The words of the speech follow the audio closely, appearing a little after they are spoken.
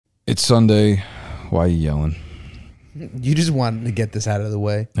It's Sunday. Why are you yelling? You just wanted to get this out of the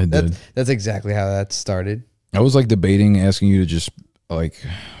way. I did. That's exactly how that started. I was like debating, asking you to just like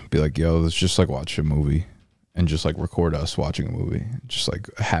be like, yo, let's just like watch a movie and just like record us watching a movie. Just like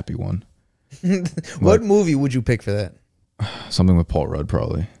a happy one. What movie would you pick for that? Something with Paul Rudd,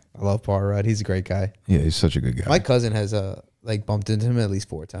 probably. I love Paul Rudd. He's a great guy. Yeah, he's such a good guy. My cousin has like bumped into him at least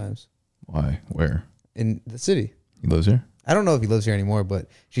 4 times. Why? Where? In the city. He lives here? I don't know if he lives here anymore, but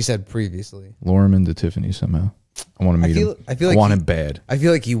she said previously. Lure him into Tiffany somehow. I want to meet him. I want him bad. I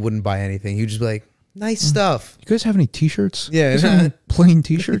feel like he wouldn't buy anything. He would just be like, nice stuff. You guys have any t-shirts? Yeah. Plain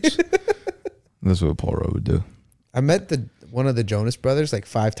t-shirts? That's what Paul Rudd would do. I met one of the Jonas brothers like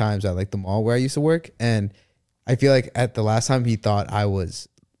 5 times at like the mall where I used to work. And I feel like at the last time he thought I was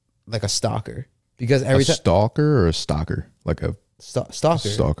like a stalker. Because every time. A stalker or a stalker? Like a stalker.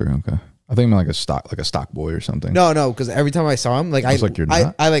 Stalker, okay. I think I'm like a stock boy or something. No, because every time I saw him, like I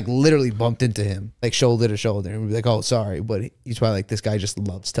like literally bumped into him, like shoulder to shoulder, and be like, "Oh, sorry," but he's probably like, "This guy just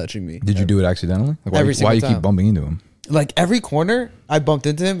loves touching me." Did you do it accidentally? Like, why you keep bumping into him? Like every corner I bumped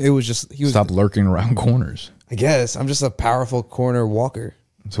into him, it was just he was. Stop lurking around corners. I guess I'm just a powerful corner walker.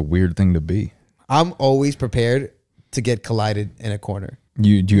 It's a weird thing to be. I'm always prepared to get collided in a corner. Do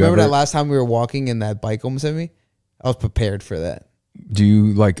you remember that last time we were walking and that bike almost hit me? I was prepared for that. Do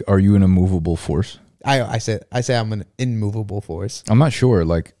you like? Are you an immovable force? I say I'm an immovable force. I'm not sure.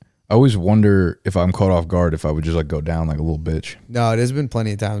 Like I always wonder if I'm caught off guard, if I would just like go down like a little bitch. No, there's been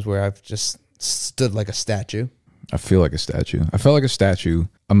plenty of times where I've just stood like a statue. I feel like a statue. I felt like a statue.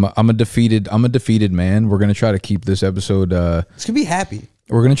 I'm a defeated man. We're gonna try to keep this episode. It's gonna be happy.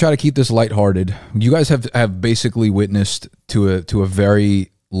 We're gonna try to keep this lighthearted. You guys have basically witnessed to a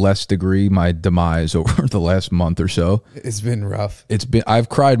very less degree my demise over the last month or so. It's been rough. I've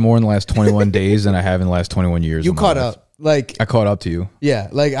cried more in the last 21 days than I have in the last 21 years. You caught up. Like I caught up to you. Yeah.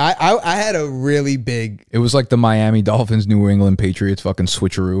 Like I had a really big. It was like the Miami Dolphins, New England Patriots fucking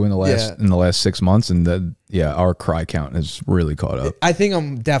switcheroo in the last 6 months, and our cry count has really caught up. I think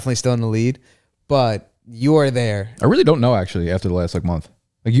I'm definitely still in the lead, but you are there. I really don't know actually after the last month.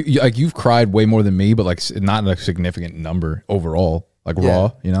 Like you've cried way more than me, but like not a significant number overall. Like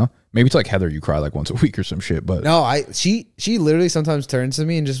raw, you know? Maybe it's like Heather, you cry like once a week or some shit, but no, she literally sometimes turns to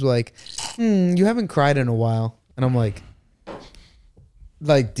me and just like, you haven't cried in a while. And I'm like,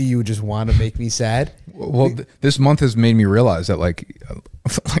 do you just want to make me sad? Well, this month has made me realize that like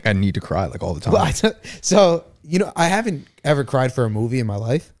I need to cry like all the time. Well, so, I haven't ever cried for a movie in my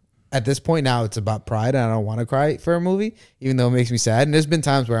life. At this point now, it's about pride, and I don't want to cry for a movie, even though it makes me sad. And there's been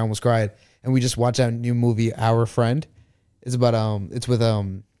times where I almost cried, and we just watched that new movie, Our Friend. It's about it's with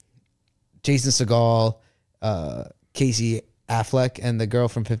Jason Segel, Casey Affleck, and the girl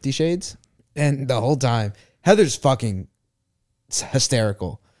from 50 Shades. And the whole time, Heather's fucking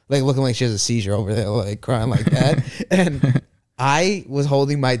hysterical, like looking like she has a seizure over there, like crying like that. And I was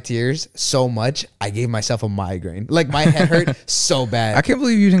holding my tears so much, I gave myself a migraine. Like my head hurt so bad. I can't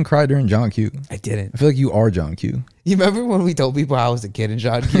believe you didn't cry during John Q. I didn't. I feel like you are John Q. You remember when we told people I was a kid in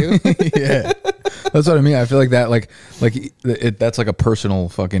John Q? Yeah. That's what I mean. I feel like that, that's like a personal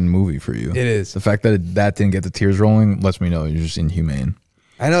fucking movie for you. It is. The fact that that didn't get the tears rolling lets me know you're just inhumane.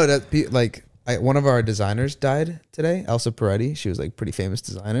 I know that, one of our designers died today, Elsa Peretti. She was like pretty famous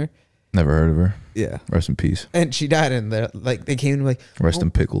designer. Never heard of her. Yeah. Rest in peace. And she died, and they came to like, rest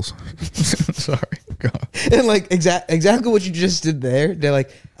in pickles. Sorry. God. And like exactly what you just did there. They're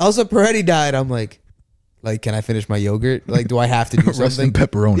like, Elsa Peretti died. I'm like, can I finish my yogurt? Like, do I have to do something? Rest in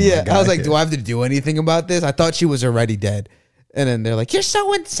pepperoni. Yeah. I was like, do I have to do anything about this? I thought she was already dead. And then they're like, you're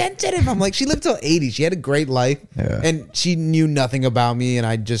so insensitive. I'm like, she lived till 80. She had a great life. Yeah. And she knew nothing about me, and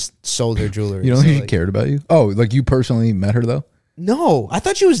I just sold her jewelry. You don't think she cared about you? Oh, like you personally met her though? No, I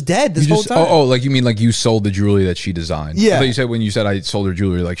thought she was dead this whole time. Oh, like you mean like you sold the jewelry that she designed? Yeah. I thought you said when you said I sold her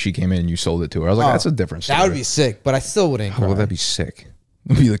jewelry, like she came in and you sold it to her. I was like, that's a different story. That would be sick, but I still wouldn't cry. Well, that'd be sick.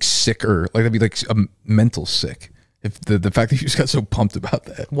 It'd be like sicker. Like that'd be like a mental sick. If the fact that you just got so pumped about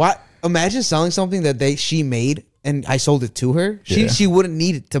that. What? Imagine selling something that she made and I sold it to her. She wouldn't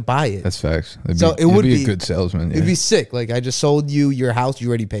need it to buy it. That's facts. It would be a good salesman. Yeah. It'd be sick. Like I just sold you your house you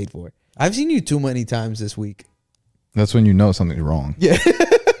already paid for. I've seen you too many times this week. That's when you know something's wrong. Yeah.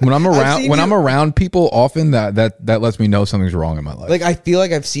 When I'm around people often, that lets me know something's wrong in my life. Like I feel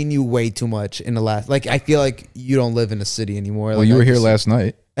like I've seen you way too much in the last. Like I feel like you don't live in a city anymore. Well, like, you were here last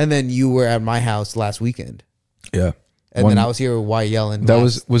night, and then you were at my house last weekend. Yeah. And then I was here with YELLIN.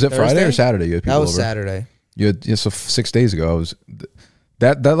 Was it Friday or Saturday? You had people that was over? Saturday. You had, so 6 days ago,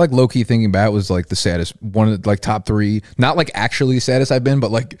 That like low key thinking back was like the saddest one of like top 3, not like actually saddest I've been,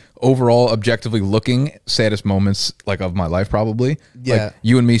 but like overall objectively looking saddest moments like of my life probably. Yeah. Like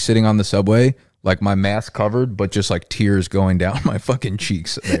you and me sitting on the subway, like my mask covered, but just like tears going down my fucking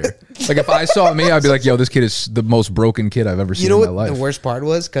cheeks there. Like if I saw me, I'd be like, yo, this kid is the most broken kid I've ever seen in my life. The worst part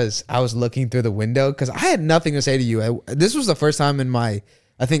was because I was looking through the window because I had nothing to say to you. This was the first time in I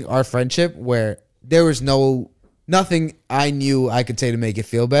think our friendship where there was nothing I knew I could say to make it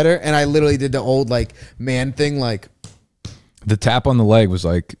feel better. And I literally did the old like man thing. Like the tap on the leg was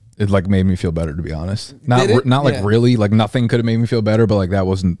like, it like made me feel better, to be honest. Not like really, like nothing could have made me feel better, but like that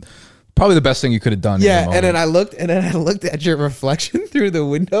wasn't probably the best thing you could have done. Yeah, and then I looked at your reflection through the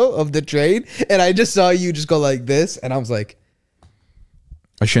window of the train, and I just saw you just go like this, and I was like,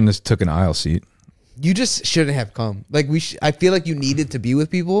 I shouldn't have took an aisle seat. You just shouldn't have come. Like I feel like you needed to be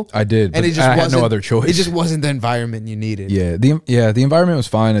with people. I did, and it just I had no other choice. It just wasn't the environment you needed. Yeah, the environment was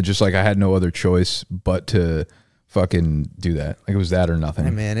fine. I just like I had no other choice but to fucking do that. Like it was that or nothing.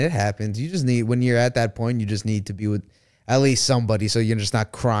 Hey man, it happens. You just need, when you're at that point, you just need to be with at least somebody, so you're just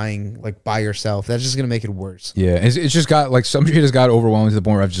not crying like by yourself. That's just gonna make it worse. Yeah, it's just got like some shit has got overwhelming to the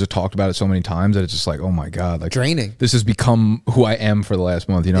point where I've just talked about it so many times that it's just like, oh my god, like draining. This has become who I am for the last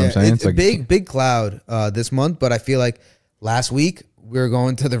month. You know what I'm saying? It's like big cloud this month, but I feel like last week we were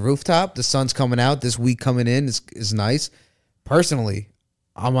going to the rooftop. The sun's coming out. This week coming in is nice. Personally,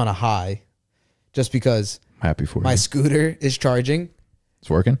 I'm on a high, just because I'm happy for my you. scooter is charging. It's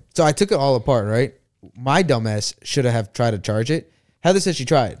working. So I took it all apart, right? My dumbass should have tried to charge it. Heather said she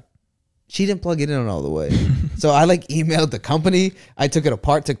tried. She didn't plug it in all the way. So I like emailed the company. I took it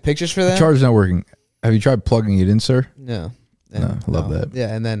apart, took pictures for them. The charger's not working. Have you tried plugging it in, sir? No. No, love that.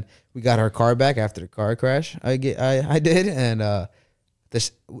 Yeah, and then we got our car back after the car crash. I did, and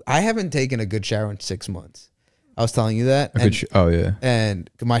I haven't taken a good shower in 6 months. I was telling you that. Oh yeah. And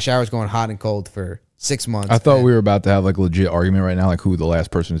my shower's going hot and cold for 6 months. I thought we were about to have like a legit argument right now, like who the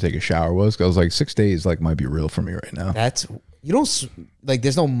last person to take a shower was. 'Cause I was like 6 days like might be real for me right now. That's, you don't like.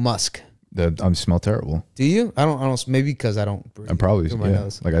 There's no musk. I smell terrible. Do you? I don't. Maybe because I don't breathe. I probably through my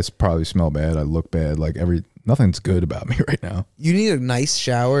nose. like I probably smell bad. I look bad. Like nothing's good about me right now. You need a nice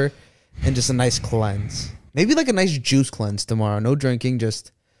shower and just a nice cleanse. Maybe like a nice juice cleanse tomorrow. No drinking.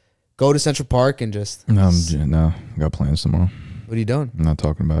 Just go to Central Park and just. No, I got plans tomorrow. What are you doing? I'm not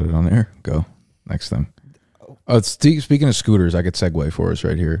talking about it on air. Go next thing. Speaking of scooters, I could segue for us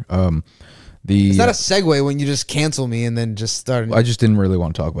right here. It's not a segue when you just cancel me and then just start. I just didn't really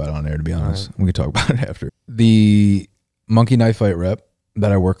want to talk about it on air, to be honest. Right. We could talk about it after. The Monkey Knife Fight rep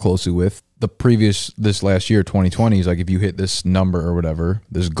that I work closely with, this last year, 2020, is like, if you hit this number or whatever,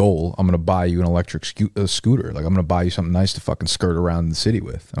 this goal, I'm going to buy you an electric scooter. Like, I'm going to buy you something nice to fucking skirt around the city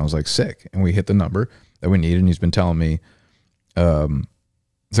with. And I was like, sick. And we hit the number that we needed, and he's been telling me,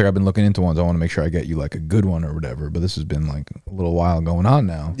 it's like, I've been looking into ones. I want to make sure I get you like a good one or whatever. But this has been like a little while going on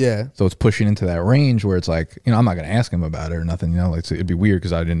now. Yeah. So it's pushing into that range where it's like, I'm not going to ask him about it or nothing. Like, so it'd be weird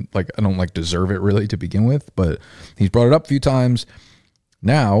because I don't like deserve it really to begin with. But he's brought it up a few times.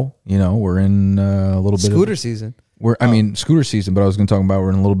 Now, we're in a little bit scooter season. I mean, scooter season, but I was going to talk about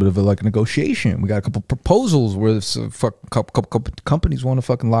we're in a little bit of a negotiation. We got a couple proposals where couple companies want to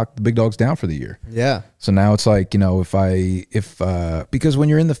fucking lock the big dogs down for the year. Yeah. So now it's like, because when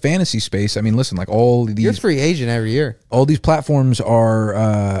you're in the fantasy space, I mean, listen, like all these, you're free agent every year. All these platforms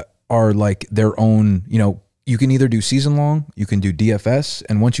are like their own, you can either do season long, you can do DFS.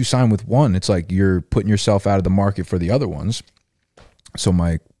 And once you sign with one, it's like you're putting yourself out of the market for the other ones. So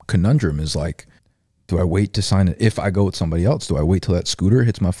my conundrum is like, do I wait to sign it? If I go with somebody else, do I wait till that scooter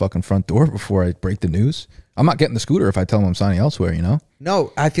hits my fucking front door before I break the news? I'm not getting the scooter if I tell him I'm signing elsewhere,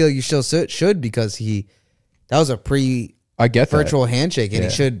 No, I feel you still should, because that was a virtual handshake, and he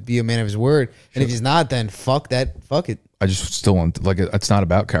should be a man of his word. And if he's not, then fuck it. I just still want, it's not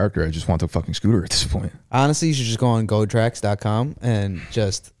about character. I just want the fucking scooter at this point. Honestly, you should just go on gotracks.com and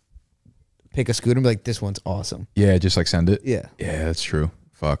just pick a scooter and be like, this one's awesome. Yeah, just like send it. Yeah. Yeah, that's true.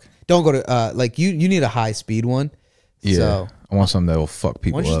 Fuck. Don't go to you need a high speed one. Yeah. So, I want something that will fuck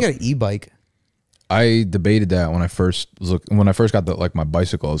people up. Why don't you just get an e-bike? I debated that when I first got my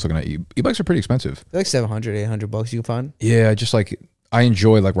bicycle. I was looking at e-bikes are pretty expensive. They're like $700-800 you can find. Yeah, I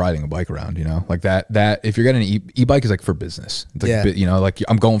enjoy like riding a bike around, like that if you're getting an e-bike is like for business. It's like, like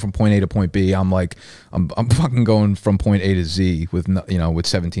I'm going from point A to point B. I'm fucking going from point A to Z with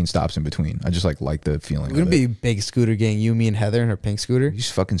 17 stops in between. I just like the feeling. We're gonna be a big scooter gang. You, me, and Heather in her pink scooter. He's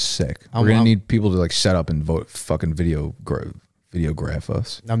fucking sick. We're gonna need people to like set up and vote fucking videograph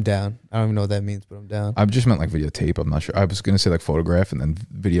us. I'm down. I don't even know what that means, but I'm down. I just meant like videotape. I'm not sure. I was gonna say like photograph, and then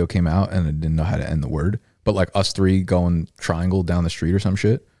video came out, and I didn't know how to end the word. but like us three going triangle down the street or some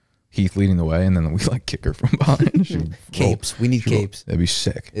shit. Heath leading the way, and then we like kick her from behind. Capes. We need capes. That'd be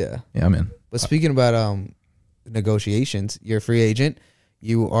sick. Yeah. Yeah, I'm in. But speaking about negotiations, you're a free agent.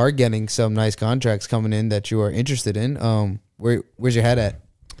 You are getting some nice contracts coming in that you are interested in. Where's your head at?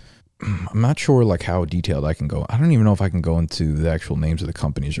 I'm not sure like how detailed I can go. I don't even know if I can go into the actual names of the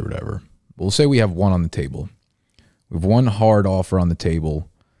companies or whatever. We'll say we have one on the table. We have one hard offer on the table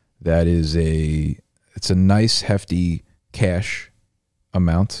that is it's a nice hefty cash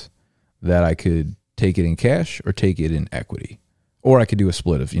amount that I could take it in cash or take it in equity. Or I could do a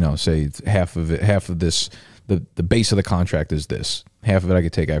split of, say half of it, half of this, the base of the contract is this. Half of it I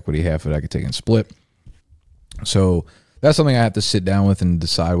could take equity, half of it I could take in split. So that's something I have to sit down with and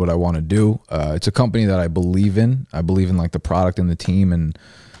decide what I want to do. It's a company that I believe in. I believe in like the product and the team, and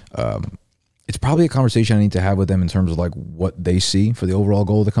it's probably a conversation I need to have with them in terms of like what they see for the overall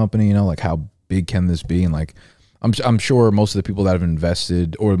goal of the company. Like how big can this be, and like I'm sure most of the people that have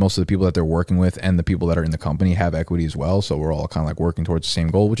invested, or most of the people that they're working with, and the people that are in the company have equity as well. So we're all kind of like working towards the same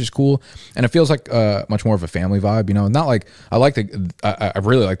goal, which is cool. And it feels like much more of a family vibe. Not like I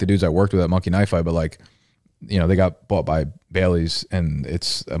really like the dudes I worked with at Monkey Knife Fight, but like. They got bought by Bailey's, and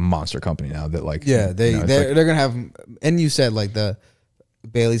it's a monster company now that like, they're gonna have, and you said like the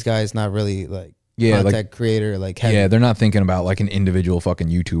Bailey's guy is not really like content creator, like heavy. Yeah, they're not thinking about like an individual fucking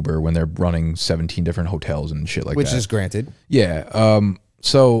YouTuber when they're running 17 different hotels and shit like that. Which is granted. Yeah.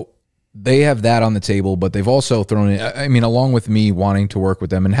 So they have that on the table, but they've also thrown in, I mean, along with me wanting to work with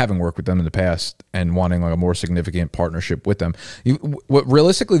them and having worked with them in the past and wanting like a more significant partnership with them. What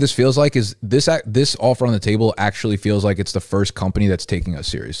realistically this feels like is this offer on the table actually feels like it's the first company that's taking us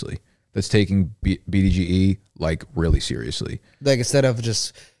seriously. That's taking BDGE like really seriously. Like instead of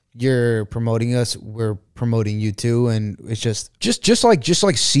just you're promoting us, we're promoting you too, and it's just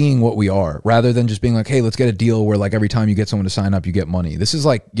like seeing what we are, rather than just being like, hey, let's get a deal where like every time you get someone to sign up you get money. This is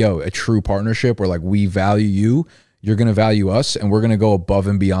like, a true partnership where like we value you, you're gonna value us, and we're gonna go above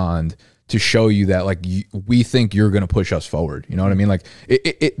and beyond to show you that like we think you're gonna push us forward. You know what I mean? Like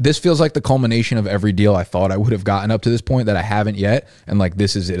this feels like the culmination of every deal I thought I would have gotten up to this point that I haven't yet, and like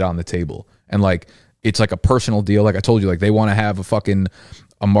this is it on the table. And like it's like a personal deal. Like I told you, like they want to have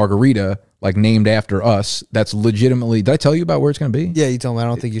a margarita like named after us. That's legitimately, did I tell you about where it's going to be? Yeah, you told me. I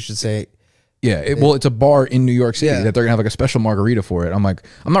don't think you should say it. Yeah, well, it's a bar in New York City that they're gonna have like a special margarita for it. I'm like,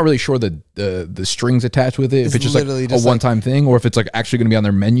 I'm not really sure the strings attached with it. If it's just like a one-time thing, or if it's like actually gonna be on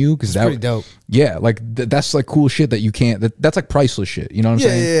their menu, because that's pretty dope. Yeah, like that's like cool shit that you can't. That's like priceless shit. You know what I'm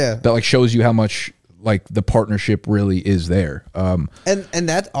saying? Yeah. That like shows you how much like the partnership really is there. And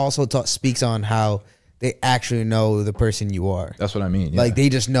that also speaks on how they actually know the person you are. That's what I mean. Like they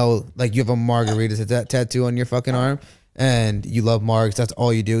just know, like you have a margarita tattoo on your fucking arm, and you love margs. That's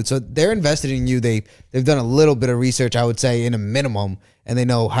all you do. So they're invested in you. They've done a little bit of research, I would say, in a minimum, and they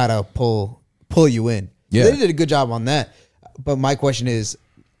know how to pull you in. Yeah, so they did a good job on that. But my question is,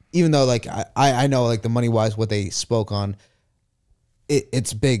 even though like I know like the money wise what they spoke on,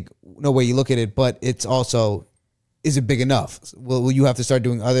 it's big. No way you look at it, but it's also, is it big enough? Will you have to start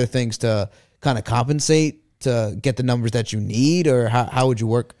doing other things to kind of compensate to get the numbers that you need, or how would you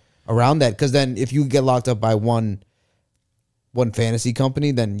work around that? Because then if you get locked up by one fantasy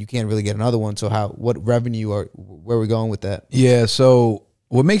company, then you can't really get another one. So what revenue, or where are we going with that? Yeah, so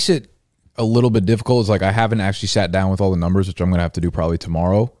what makes it a little bit difficult is like I haven't actually sat down with all the numbers, which I'm gonna have to do probably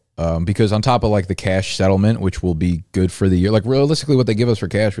tomorrow, because on top of like the cash settlement, which will be good for the year, like realistically what they give us for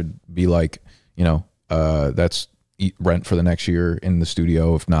cash would be like, that's rent for the next year in the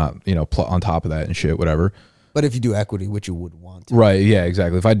studio, if not, on top of that and shit, whatever. But if you do equity, which you would want to. Right, yeah,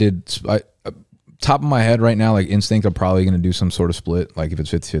 exactly. If I did, top of my head right now, like instinct, I'm probably going to do some sort of split, like if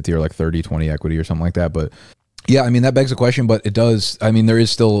it's 50-50 or like 30-20 equity or something like that. But yeah, I mean, that begs the question, but it does, I mean, there is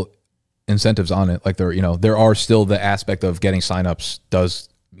still incentives on it. Like there are still the aspect of getting signups does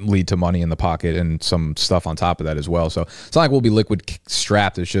lead to money in the pocket and some stuff on top of that as well. So it's not like we'll be liquid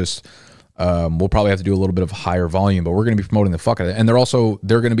strapped. It's just, we'll probably have to do a little bit of higher volume, but we're going to be promoting the fuck out of it. And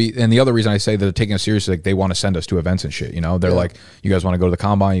they're going to be, and the other reason I say that they're taking us seriously, like they want to send us to events and shit. They're like, you guys want to go to the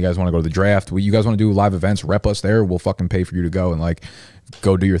combine, you guys want to go to the draft, you guys want to do live events, rep us there, we'll fucking pay for you to go and like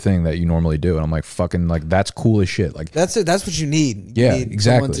go do your thing that you normally do. And I'm like, fucking, like that's cool as shit. Like that's it. That's what you need. You need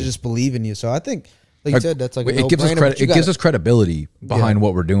exactly. Someone to just believe in you. So I think, like you said, that's like it gives us credit. It gives us credibility behind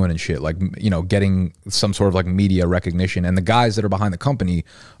what we're doing and shit. Like getting some sort of like media recognition, and the guys that are behind the company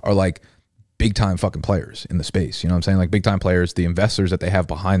are like big time fucking players in the space. You know what I'm saying? Like big time players. The investors that they have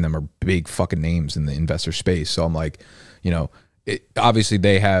behind them are big fucking names in the investor space. So I'm like, obviously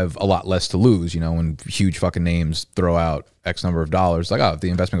they have a lot less to lose, you know, when huge fucking names throw out X number of dollars. Like, oh, if the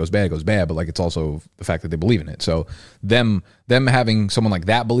investment goes bad, it goes bad. But like, it's also the fact that they believe in it. So them having someone like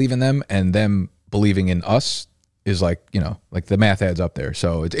that believe in them and them believing in us is like, you know, like the math adds up there.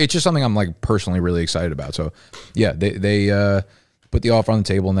 So it's just something I'm like personally really excited about. So yeah, they put the offer on the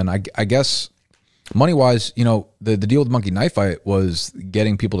table. And then I guess money wise, you know, the deal with Monkey Knife Fight was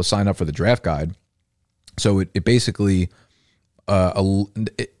getting people to sign up for the draft guide. So it basically,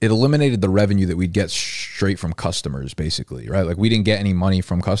 it eliminated the revenue that we'd get straight from customers, basically, right? Like we didn't get any money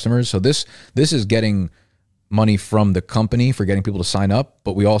from customers. So this is getting money from the company for getting people to sign up,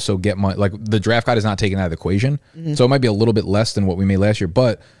 but we also get money, like the draft guide is not taken out of the equation. So it might be a little bit less than what we made last year,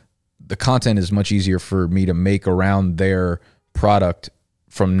 but the content is much easier for me to make around their product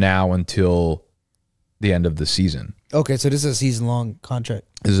from now until the end of the season. Okay, so this is a season-long contract.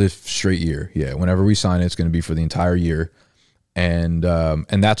 This is a straight year. Yeah, whenever we sign it, it's going to be for the entire year. And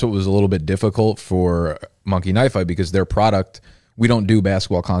that's what was a little bit difficult for Monkey Knife Fight because their product, we don't do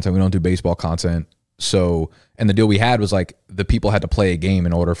basketball content, we don't do baseball content. So, and the deal we had was like the people had to play a game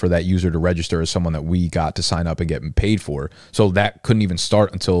in order for that user to register as someone that we got to sign up and get paid for. So that couldn't even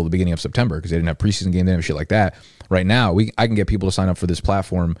start until the beginning of September because they didn't have preseason games, they didn't have shit like that. Right now, I can get people to sign up for this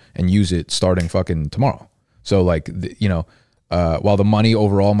platform and use it starting fucking tomorrow. So like, you know, while the money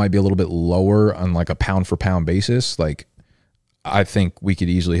overall might be a little bit lower on like a pound for pound basis, like I think we could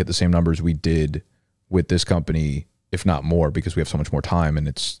easily hit the same numbers we did with this company, if not more, because we have so much more time and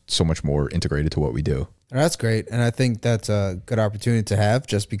it's so much more integrated to what we do. That's great. And I think that's a good opportunity to have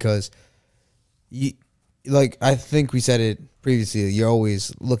just because like I think we said it previously, you're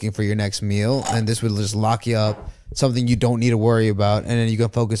always looking for your next meal and this would just lock you up, something you don't need to worry about, and then you can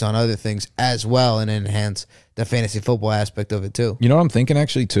focus on other things as well and enhance the fantasy football aspect of it too. You know what I'm thinking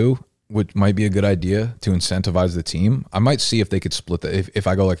actually too, which might be a good idea to incentivize the team? I might see if they could split the, if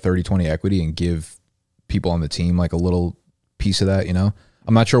I go like 30-20 equity and give people on the team like a little piece of that, you know?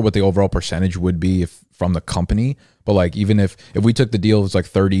 I'm not sure what the overall percentage would be if from the company, but like even if we took the deal, it's like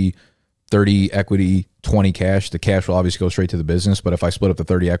 30 equity, 20 cash, the cash will obviously go straight to the business. But if I split up the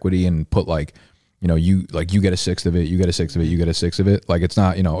 30 equity and put like, you know, you get a sixth of it, you get a sixth of it, you get a sixth of it. Like it's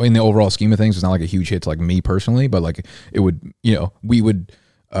not, you know, in the overall scheme of things, it's not like a huge hit to like me personally, but like it would, you know, we would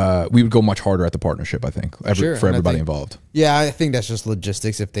go much harder at the partnership, I think, for everybody involved. Yeah, I think that's just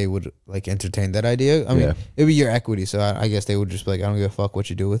logistics if they would like entertain that idea. I mean, it'd be your equity, so I guess they would just be like, I don't give a fuck what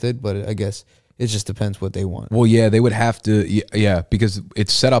you do with it, but I guess it just depends what they want. Well, yeah, they would have to, yeah, because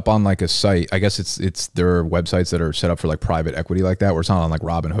it's set up on like a site. I guess it's there are websites that are set up for like private equity like that, where it's not on like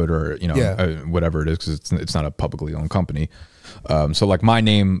Robinhood or, you know, whatever it is, because it's not a publicly owned company. So like my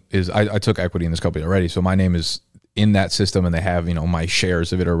name is, I took equity in this company already, so my name is in that system, and they have, you know, my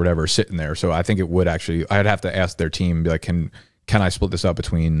shares of it or whatever sitting there. So I think it would actually, I'd have to ask their team, be like, can I split this up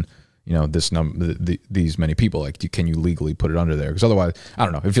between, you know, this number, these many people? Like, can you legally put it under there? Because otherwise, I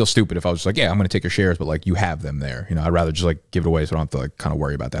don't know, it feels stupid if I was just like, yeah, I'm going to take your shares, but like you have them there. You know, I'd rather just like give it away so I don't have to like kind of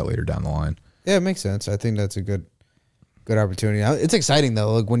worry about that later down the line. Yeah, it makes sense. I think that's a good opportunity. It's exciting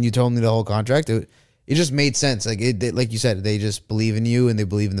though. Like when you told me the whole contract, it just made sense. Like like you said, they just believe in you and they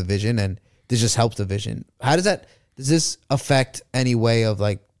believe in the vision, and this just helps the vision. Does this affect any way of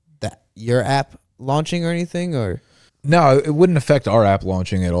like your app launching or anything, or? No, it wouldn't affect our app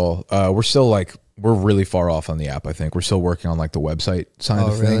launching at all. We're still like, we're really far off on the app. I think we're still working on like the website side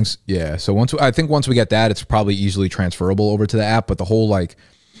of things. Yeah. So once we get that, it's probably easily transferable over to the app, but the whole like,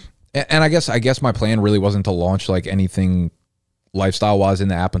 and I guess my plan really wasn't to launch like anything lifestyle wise in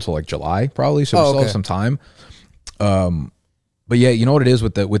the app until like July probably. So we still have some time. But yeah, you know what it is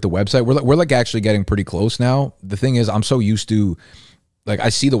with the website? We're like actually getting pretty close now. The thing is, I'm so used to, like, I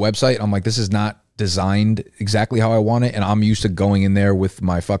see the website, I'm like, this is not designed exactly how I want it, and I'm used to going in there with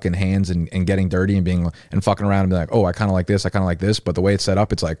my fucking hands and getting dirty and fucking around and be like, oh, I kind of like this, I kind of like this. But the way it's set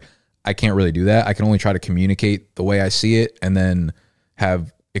up, it's like I can't really do that. I can only try to communicate the way I see it and then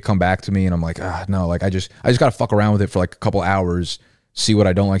have it come back to me, and I'm like, no, like I just gotta fuck around with it for like a couple hours, see what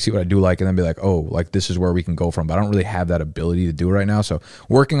I don't like, see what I do like, and then be like, oh, like this is where we can go from. But I don't really have that ability to do it right now. So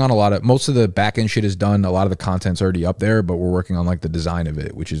working on most of the back end shit is done. A lot of the content's already up there, but we're working on like the design of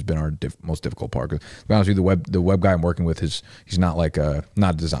it, which has been our most difficult part. Because to be honest with you, the web guy I'm working with he's not like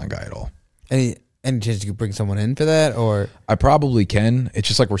not a design guy at all. Any chance you could bring someone in for that? Or I probably can. It's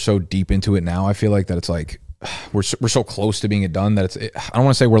just like we're so deep into it now. I feel like that it's like we're so close to being it done that I don't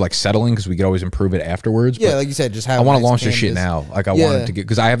want to say we're like settling, because we could always improve it afterwards. Yeah, like you said, just have. I want to launch this shit now. Like I wanted to get,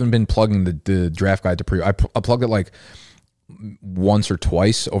 because I haven't been plugging the draft guide to pre. I plugged it like once or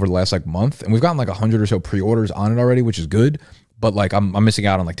twice over the last like month, and we've gotten like 100 or so pre-orders on it already, which is good. But like I'm missing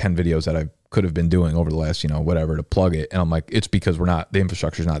out on like 10 videos that I could have been doing over the last, whatever to plug it. And I'm like, it's because the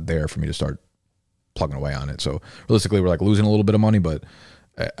infrastructure's not there for me to start plugging away on it. So realistically, we're like losing a little bit of money, but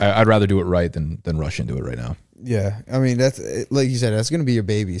I'd rather do it right than rush into it right now. Yeah. I mean, that's like you said, that's going to be your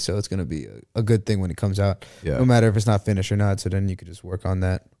baby. So it's going to be a good thing when it comes out, no matter if it's not finished or not. So then you could just work on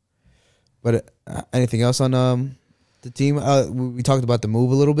that. But anything else on the team? We talked about the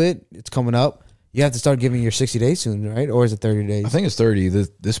move a little bit. It's coming up. You have to start giving your 60 days soon, right? Or is it 30 days? I think it's 30.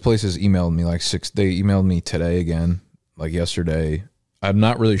 This place has emailed me they emailed me today again, like yesterday. I'm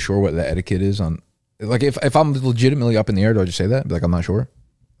not really sure what the etiquette is on, like, if I'm legitimately up in the air, do I just say that? Be like, I'm not sure.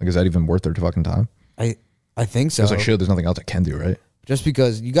 Like, is that even worth their fucking time? I think so. Because I should. There's nothing else I can do, right? Just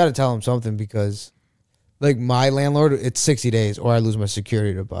because you got to tell them something, because like my landlord, it's 60 days or I lose my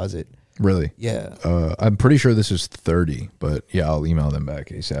security deposit. Really? Yeah. I'm pretty sure this is 30, but yeah, I'll email them back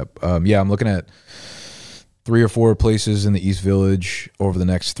ASAP. Yeah, I'm looking at 3 or 4 places in the East Village over the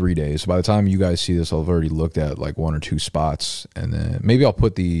next 3 days. So by the time you guys see this, I've already looked at like 1 or 2 spots, and then maybe I'll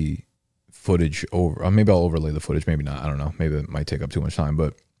put the footage over. Maybe I'll overlay the footage. Maybe not. I don't know. Maybe it might take up too much time.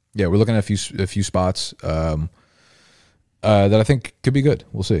 But yeah, we're looking at a few spots that I think could be good.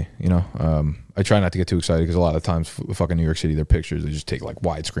 We'll see. I try not to get too excited because a lot of times, fucking New York City, their pictures, they just take like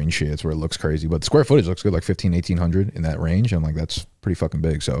widescreen shits where it looks crazy. But the square footage looks good, like 1,800 in that range. I'm like, that's pretty fucking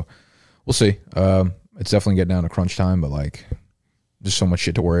big. So we'll see. It's definitely getting down to crunch time, but like, there's so much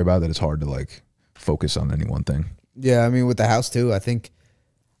shit to worry about that it's hard to like focus on any one thing. Yeah, I mean, with the house too,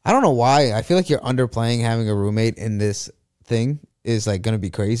 I don't know why. I feel like you're underplaying having a roommate in this thing is like going to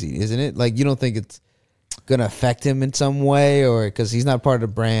be crazy, isn't it? Like, you don't think it's going to affect him in some way, or because he's not part of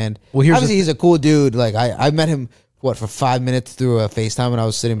the brand? Well, obviously he's a cool dude. Like I met him, for 5 minutes through a FaceTime, and I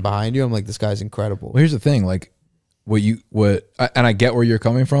was sitting behind you. I'm like, this guy's incredible. Well, here's the thing. Like, and I get where you're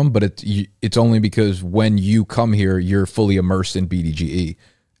coming from, but it's only because when you come here, you're fully immersed in BDGE.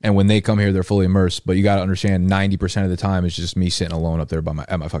 And when they come here, they're fully immersed. But you got to understand, 90% of the time is just me sitting alone up there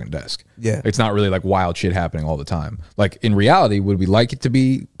at my fucking desk. Yeah. It's not really like wild shit happening all the time. Like, in reality, would we like it to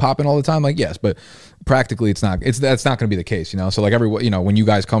be popping all the time? Like, yes, but practically it's not. That's not going to be the case, So like when you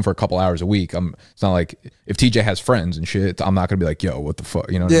guys come for a couple hours a week, it's not like if TJ has friends and shit, I'm not going to be like, yo, what the fuck,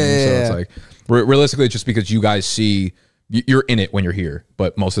 what I mean? So it's like, realistically, it's just because you guys see, you're in it when you're here,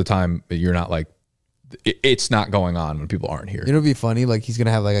 but most of the time you're not like, it's not going on when people aren't here. It'll be funny. Like, he's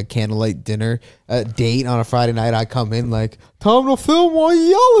gonna have like a candlelight dinner date on a Friday night. I come in like, time to film while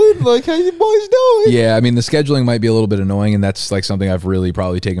yelling. Like, how you boys doing? Yeah, I mean, the scheduling might be a little bit annoying, and that's like something I've really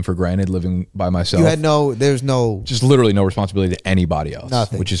probably taken for granted living by myself. There's just literally no responsibility to anybody else.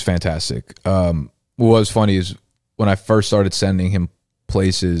 Nothing. Which is fantastic. What was funny is when I first started sending him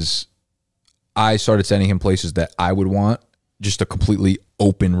places, that I would want. Just a completely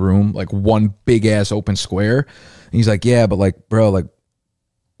open room, like one big ass open square. And he's like, yeah, but like, bro, like,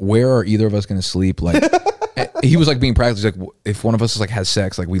 where are either of us gonna sleep? Like, he was like being practical. He's like, if one of us like has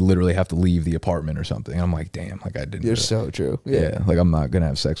sex, like we literally have to leave the apartment or something. And I'm like, damn, like I didn't. You're so true. Yeah, like I'm not gonna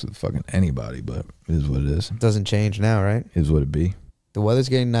have sex with fucking anybody, but it is what it is. It doesn't change now, right? It is what it be. The weather's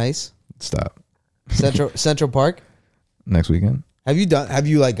getting nice. Stop. Central Park next weekend. Have you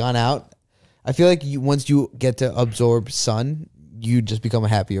like gone out? I feel like once you get to absorb sun, you just become a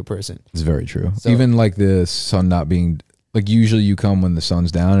happier person. It's very true. So, even like the sun not being, like, usually you come when the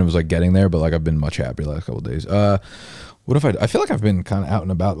sun's down, and it was like getting there, but like I've been much happier the last couple of days. What if I feel like I've been kind of out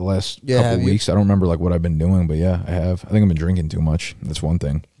and about the last couple of weeks. I don't remember like what I've been doing, but yeah, I have. I think I've been drinking too much. That's one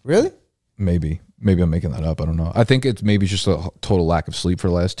thing. Really? Maybe I'm making that up. I don't know. I think it's maybe just a total lack of sleep for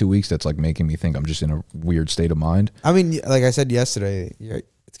the last 2 weeks that's like making me think I'm just in a weird state of mind. I mean, like I said yesterday,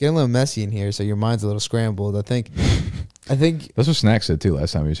 it's getting a little messy in here, so your mind's a little scrambled. I think that's what Snack said too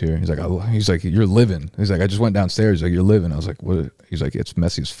last time he was here. He's like, you're living. He's like, I just went downstairs. He's like, you're living. I was like, what? He's like, it's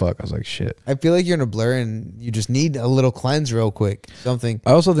messy as fuck. I was like, shit. I feel like you're in a blur and you just need a little cleanse real quick. Something.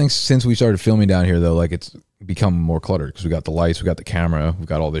 I also think since we started filming down here though, like it's become more cluttered because we got the lights, we got the camera, we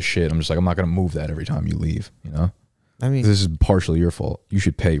got all this shit. I'm just like, I'm not gonna move that every time you leave. I mean, this is partially your fault. You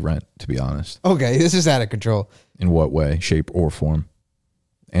should pay rent, to be honest. Okay, this is out of control. In what way, shape, or form?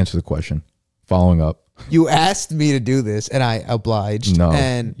 Answer the question. Following up. You asked me to do this, and I obliged. No,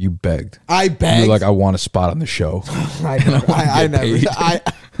 and you begged. I begged. You're like, I want a spot on the show. I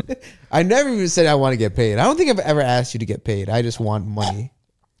never even said I want to get paid. I don't think I've ever asked you to get paid. I just want money.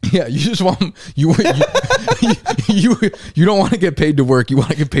 Yeah, you just want you don't want to get paid to work. You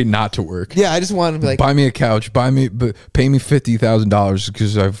want to get paid not to work. Yeah, I just want to be like, buy me a couch, pay me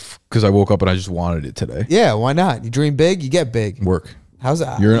 $50,000 because I woke up and I just wanted it today. Yeah, why not? You dream big, you get big. Work. How's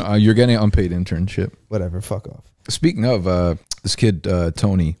that? You're getting an unpaid internship. Whatever, fuck off. Speaking of this kid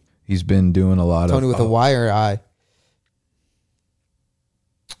Tony, he's been doing a lot of Tony with a Y or I.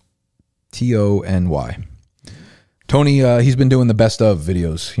 Tony. Tony, he's been doing the best of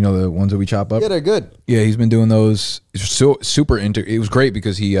videos. You know, the ones that we chop up? Yeah, they're good. Yeah, he's been doing those. It's so super it was great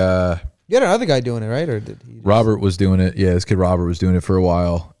because he... You had another guy doing it, right? Or did he Robert was doing it. Yeah, his kid Robert was doing it for a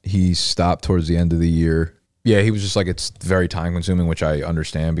while. He stopped towards the end of the year. Yeah, he was just like, it's very time consuming, which I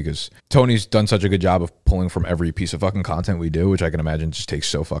understand because Tony's done such a good job of pulling from every piece of fucking content we do, which I can imagine just takes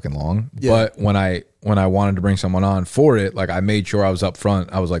so fucking long. Yeah. But when I wanted to bring someone on for it, like I made sure I was up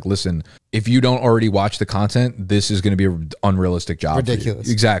front. I was like, listen, if you don't already watch the content, this is going to be an unrealistic job. Ridiculous.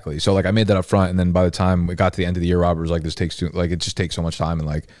 Exactly. So like I made that up front. And then by the time we got to the end of the year, Robert was like, this takes too, like, it just takes so much time. And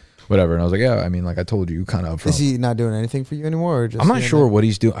like, whatever. And I was like, yeah, I mean, like I told you kind of. Is he not doing anything for you anymore? Or just I'm not sure what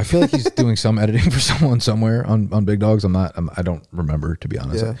he's doing. I feel like he's doing some editing for someone somewhere on Big Dogs. I don't remember, to be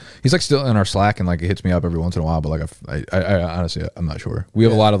honest. Yeah. He's like still in our Slack and like it hits me up every once in a while. But like I honestly, I'm not sure. We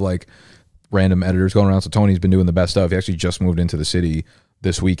have a lot of like random editors going around. So Tony's been doing the best of. He actually just moved into the city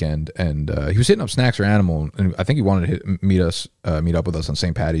this weekend and he was hitting up Snacks or Animal. And I think he wanted to meet up with us on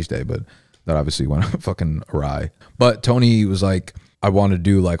St. Patty's Day, but that obviously went fucking awry. But Tony was like, I want to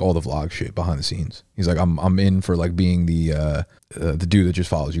do like all the vlog shit behind the scenes. He's like, I'm in for like being the dude that just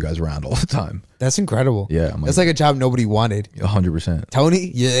follows you guys around all the time. That's incredible. Yeah, that's like a job nobody wanted. 100%.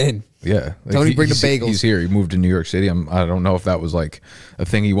 Tony, you're in. Yeah, like Tony, bring the bagels. He's here. He moved to New York City. I don't know if that was like a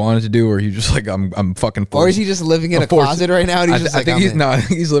thing he wanted to do, or he just like I'm fucking. Or is he just living in a closet right now? And he's I think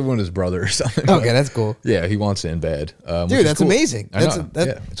he's living with his brother or something. Okay, that's cool. Yeah, he wants it in bed. Dude, that's cool. Amazing. That's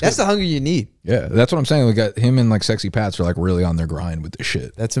the hunger you need. Yeah, that's what I'm saying. We got him and like Sexy Pats are like really on their grind with this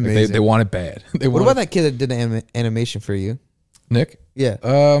shit. That's amazing. Like, they want it bad. What about that kid that did the animation for you? Nick? Yeah.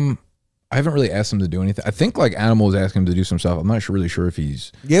 I haven't really asked him to do anything. I think like Animal is asking him to do some stuff. I'm not really sure if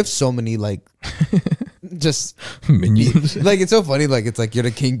he's. You have so many like, just minions. Like it's so funny. Like it's like you're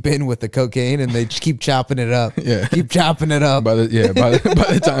the kingpin with the cocaine, and they just keep chopping it up. Yeah, keep chopping it up. By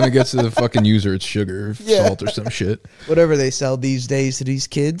the time it gets to the fucking user, it's sugar, salt, or some shit. Whatever they sell these days to these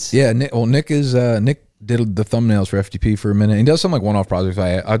kids. Yeah. Nick did the thumbnails for FTP for a minute. He does some like one-off projects.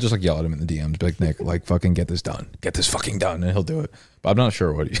 I'll just like yell at him in the DMs, be like, Nick, like fucking get this done. Get this fucking done. And he'll do it. But I'm not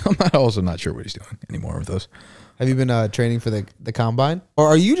sure what I'm not sure what he's doing anymore with those. Have you been training for the combine? Or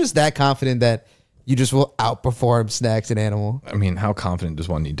are you just that confident that you just will outperform Snacks and Animal? I mean, how confident does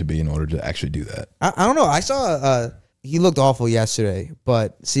one need to be in order to actually do that? I don't know. I saw he looked awful yesterday,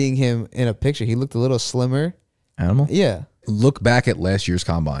 but seeing him in a picture, he looked a little slimmer. Animal? Yeah. Look back at last year's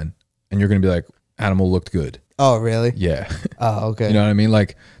combine and you're going to be like, Animal looked good. Oh, really? Yeah. Oh, okay. You know what I mean?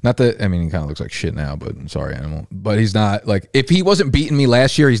 Like, not that, I mean, he kind of looks like shit now, but I'm sorry, Animal. But he's not, like, if he wasn't beating me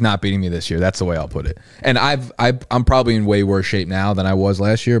last year, he's not beating me this year. That's the way I'll put it. And I'm probably in way worse shape now than I was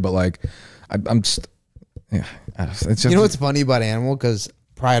last year, but, like, I'm just, yeah. It's just, you know what's funny about Animal? Because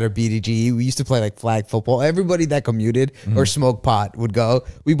prior to BDGE, we used to play, like, flag football. Everybody that commuted or smoked pot would go.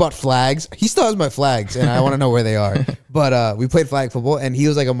 We bought flags. He still has my flags, and I want to know where they are. But we played flag football, and he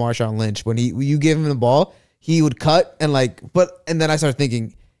was like a Marshawn Lynch. When you give him the ball, he would cut and like, and then I started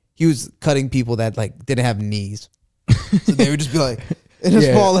thinking he was cutting people that like didn't have knees, so they would just be like, and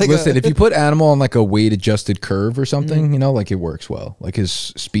just fall like. Listen, if you put Animal on like a weight adjusted curve or something, you know, like it works well, like his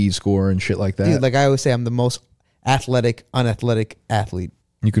speed score and shit like that. Dude, like I always say, I'm the most athletic, unathletic athlete.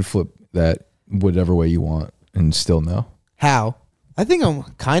 You could flip that whatever way you want and still know how. I think I'm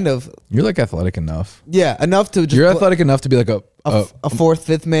kind of. You're like athletic enough. Yeah, enough to just. You're athletic enough to be like a fourth,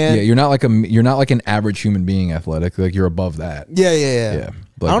 fifth man. Yeah, you're not like an average human being athletic. Like you're above that. Yeah.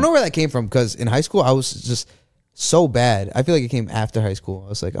 Like, I don't know where that came from because in high school I was just so bad. I feel like it came after high school. I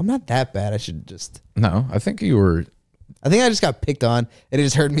was like, I'm not that bad. I should just. No, I think you were. I think I just got picked on and it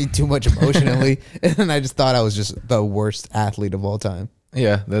just hurt me too much emotionally, and I just thought I was just the worst athlete of all time.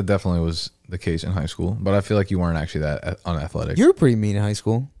 Yeah, that definitely was the case in high school, but I feel like you weren't actually that unathletic. You were pretty mean in high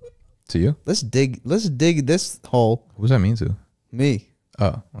school. To you? Let's dig this hole. What does that mean to? Me.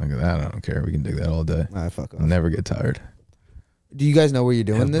 Oh, like that. I don't care. We can dig that all day. Fuck off. Never get tired. Do you guys know where you're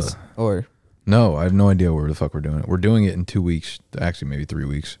doing this? Or no, I have no idea where the fuck we're doing it. We're doing it in 2 weeks. Actually, maybe 3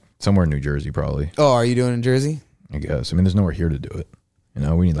 weeks. Somewhere in New Jersey, probably. Oh, are you doing it in Jersey? I guess. I mean, there's nowhere here to do it. You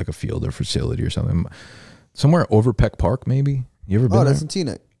know, we need like a field or facility or something. Somewhere over Peck Park, maybe. You ever been there? Oh, that's in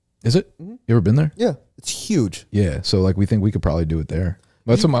Teaneck. Is it? You ever been there? Yeah, it's huge. Yeah, so like we think we could probably do it there.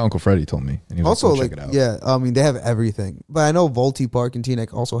 That's what my Uncle Freddie told me. And he was also, like, check it out. Yeah, I mean they have everything. But I know Volte Park in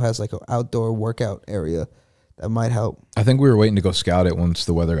Teaneck also has like an outdoor workout area that might help. I think we were waiting to go scout it once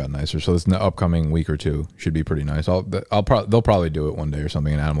the weather got nicer. So this upcoming week or two should be pretty nice. They'll probably do it one day or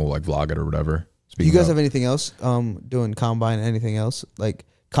something, and Animal will like vlog it or whatever. Do you guys have anything else doing combine? Anything else like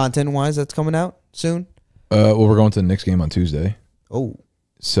content wise that's coming out soon? Well, we're going to the Knicks game on Tuesday. Oh.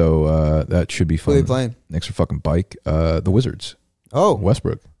 So that should be fun. Who are they playing? Knicks are fucking bike. The Wizards. Oh.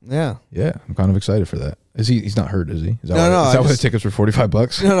 Westbrook. Yeah. Yeah, I'm kind of excited for that. Is he? He's not hurt, is he? Is that No, why the tickets were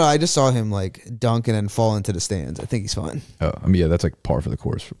 $45? No, I just saw him like dunk and then fall into the stands. I think he's fine. Oh, I mean, yeah, that's like par for the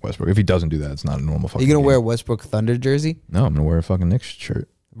course for Westbrook. If he doesn't do that, it's not a normal fucking. Are you gonna game. wear a Westbrook Thunder jersey? No, I'm gonna wear a fucking Knicks shirt.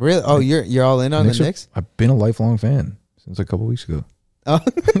 Really? Oh, you're all in on the Knicks? I've been a lifelong fan since a couple weeks ago. Oh.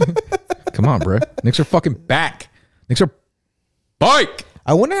 Come on, bro. Knicks are fucking back. Knicks are bike.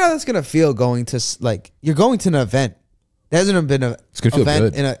 I wonder how that's gonna feel going to like you're going to an event. There hasn't been an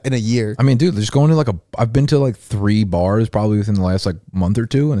event in a year. I mean, dude, just going to I've been to like 3 bars probably within the last like month or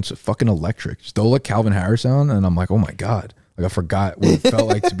two, and it's fucking electric. Still like Calvin Harris on, and I'm like, oh my god, like I forgot what it felt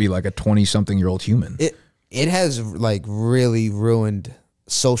like to be like a 20-something-year-old human. It has like really ruined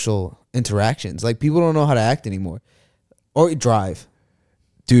social interactions. Like people don't know how to act anymore, or drive.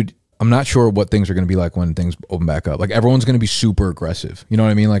 Dude, I'm not sure what things are going to be like when things open back up. Like everyone's going to be super aggressive. You know what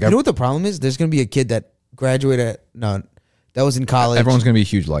I mean? Like, you know what the problem is? There's going to be a kid that graduated. That was in college. Everyone's going to be a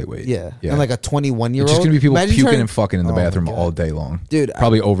huge lightweight. Yeah. And like a 21-year-old. It's just going to be people puking and fucking in the bathroom all day long. Dude.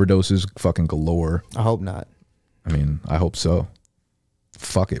 Probably overdoses fucking galore. I hope not. I mean, I hope so.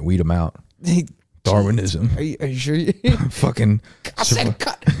 Fuck it. Weed them out. Darwinism. Are you sure? Fucking. I said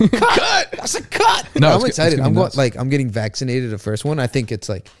cut. Cut. That's a cut. No, I'm excited. I'm getting vaccinated the first one. I think it's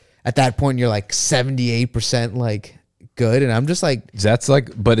like at that point you're like 78% like good, and I'm just like,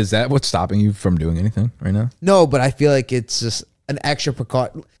 but is that what's stopping you from doing anything right now? No, but I feel like it's just an extra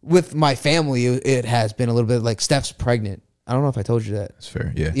precaution with my family. It has been a little bit like Steph's pregnant. I don't know if I told you that. That's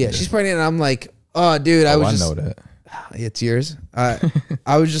fair. Yeah. Yeah, she's pregnant, and I'm like, oh, dude, I know that. It's yours.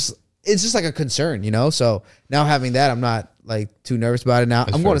 It's just like a concern, you know. So now having that, I'm not like too nervous about it. Now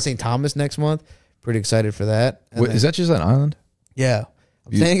I'm going to St. Thomas next month. Pretty excited for that. Wait, is that just an island? Yeah.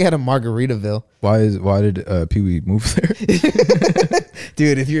 I'm staying at a Margaritaville. Why did Pee Wee move there?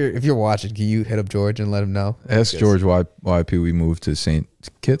 Dude, if you're watching, can you hit up George and let him know? Ask George why Pee Wee moved to St.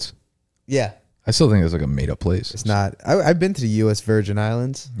 Kitts. Yeah. I still think it's like a made up place. It's not. I've been to the U.S. Virgin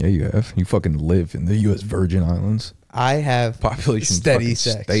Islands. Yeah, you have. You fucking live in the U.S. Virgin Islands. I have population steady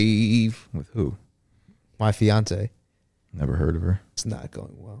sex. Stave with who? My fiance. Never heard of her. It's not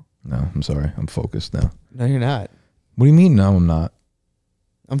going well. No, I'm sorry. I'm focused now. No, you're not. What do you mean? No, I'm not.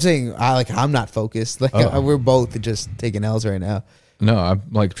 I'm saying I'm not focused. Like we're both just taking L's right now. No, I'm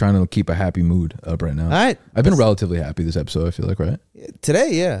like trying to keep a happy mood up right now. All right. I've been relatively happy this episode, I feel like, right?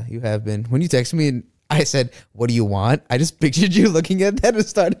 Today, yeah, you have been. When you texted me and I said, what do you want? I just pictured you looking at that and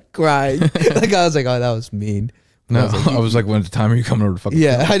started crying. Like I was like, oh, that was mean. No, I was like, when the time are you coming over to fucking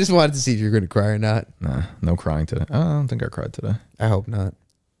Yeah, I just wanted to see if you're going to cry or not. Nah, no crying today. I don't think I cried today. I hope not.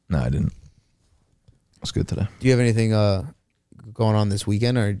 No, I didn't. It was good today. Do you have anything going on this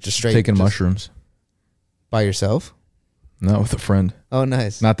weekend or just straight? Taking mushrooms. By yourself? No, with a friend. Oh,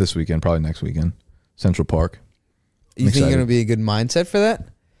 nice. Not this weekend, probably next weekend. Central Park. You think you're going to be a good mindset for that?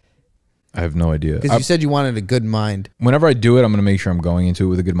 I have no idea. Because you said you wanted a good mind. Whenever I do it, I'm going to make sure I'm going into it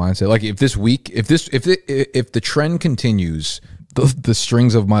with a good mindset. Like if this week, if the trend continues, the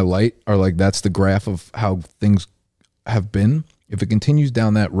strings of my light are like, that's the graph of how things have been. If it continues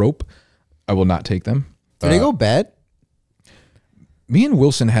down that rope, I will not take them. Did they go bad? Me and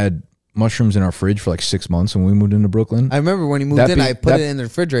Wilson had mushrooms in our fridge for like 6 months when we moved into Brooklyn. I remember when he moved in, I put it in the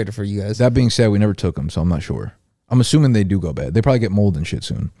refrigerator for you guys. That being said, we never took them, so I'm not sure. I'm assuming they do go bad. They probably get mold and shit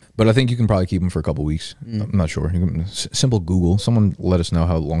soon. But I think you can probably keep them for a couple weeks. I'm not sure. You can, simple Google. Someone let us know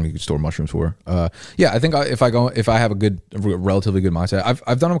how long you can store mushrooms for. Yeah, I think if I have a relatively good mindset,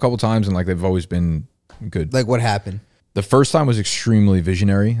 I've done them a couple times and like they've always been good. Like what happened? The first time was extremely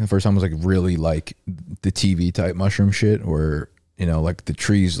visionary. The first time was like really like the TV type mushroom shit where, you know, like the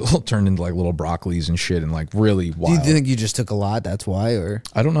trees turned into like little broccolis and shit and like really wild. Do you think you just took a lot? That's why, or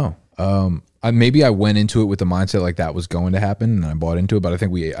I don't know. Maybe I went into it with the mindset like that was going to happen, and I bought into it. But I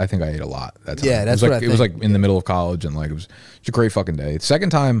think I ate a lot that time. Yeah, that's it was like in the middle of college, and like it was a great fucking day. The second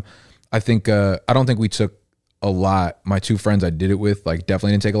time, I don't think we took a lot. My two friends I did it with like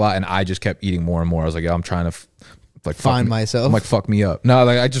definitely didn't take a lot, and I just kept eating more and more. I was like, yeah, I'm trying to like find myself. I'm like, fuck me up. No,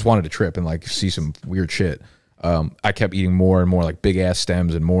 like I just wanted to trip and like see some weird shit. I kept eating more and more like big ass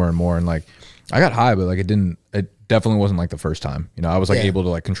stems and more, and like I got high, but like it definitely wasn't like the first time. You know, I was like able to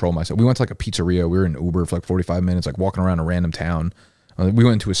like control myself. We went to like a pizzeria. We were in Uber for like 45 minutes, like walking around a random town. We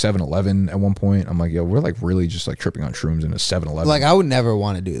went to a 7-Eleven at one point. I'm like, yo, we're like really just like tripping on shrooms in a 7-Eleven. Like I would never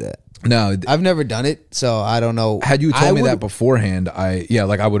want to do that. No, I've never done it, so I don't know. Had you told me that beforehand, I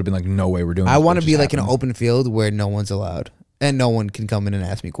would have been like, no way we're doing it. I want to be like in an open field where no one's allowed. And no one can come in and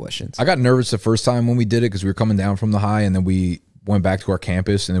ask me questions. I got nervous the first time when we did it because we were coming down from the high, and then we went back to our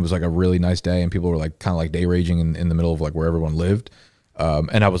campus, and it was like a really nice day, and people were like kind of like day raging in the middle of like where everyone lived.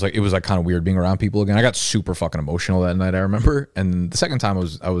 And I was like, it was like kind of weird being around people again. I got super fucking emotional that night, I remember. And the second time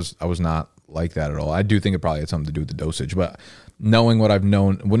I was not like that at all. I do think it probably had something to do with the dosage, but knowing what I've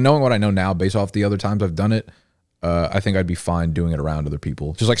known, knowing what I know now based off the other times I've done it, I think I'd be fine doing it around other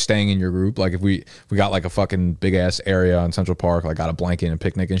people. Just like staying in your group. Like if we got like a fucking big ass area in Central Park, like got a blanket and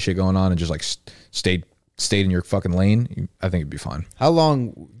picnic and shit going on and just like stayed in your fucking lane, I think it'd be fine. How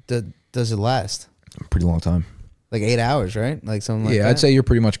long does it last? A pretty long time. Like 8 hours, right? Like something like that? Yeah, I'd say you're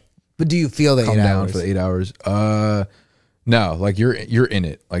pretty much. But do you feel the 8 hours? Come down for the 8 hours. No, like you're in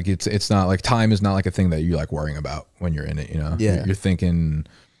it. Like it's not like time is not like a thing that you like worrying about when you're in it, you know? Yeah. You're thinking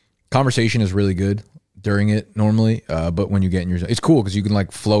conversation is really good during it normally. But when you get in your, it's cool because you can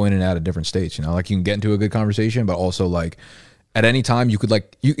like flow in and out of different states, you know? Like you can get into a good conversation, but also like at any time you could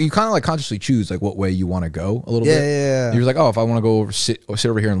like, you kind of like consciously choose like what way you want to go a little bit. Yeah. You're like, oh, if I want to go over, sit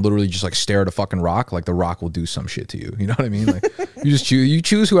over here and literally just like stare at a fucking rock, like the rock will do some shit to you. You know what I mean? Like you just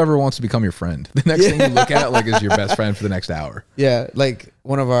choose whoever wants to become your friend. The next thing you look at like is your best friend for the next hour. Yeah. Like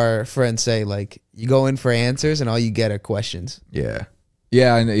one of our friends say, like you go in for answers and all you get are questions. Yeah.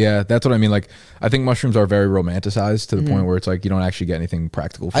 Yeah, and yeah, that's what I mean. Like, I think mushrooms are very romanticized to the point where it's like you don't actually get anything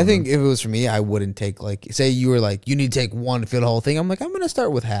practical from I think them. if it was for me, I wouldn't take like, say you were like, you need to take one to feel the whole thing. I'm like, I'm gonna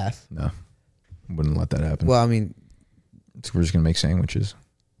start with half. No, wouldn't let that happen. Well, I mean, We're just gonna make sandwiches.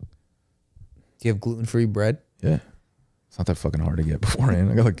 do you have gluten-free bread? Yeah, it's not that fucking hard to get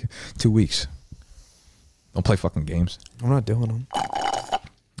beforehand. I got like 2 weeks. Don't play fucking games. I'm not doing them.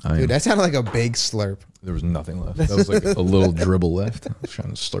 I am. Dude, that sounded like a big slurp. There was nothing left. That was like a little dribble left. I was trying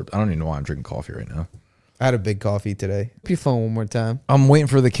to slurp. I don't even know why I'm drinking coffee right now. I had a big coffee today. Up your phone one more time. I'm waiting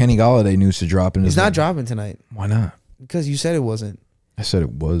for the Kenny Galladay news to drop. It's not dropping tonight. Why not? Because you said it wasn't. I said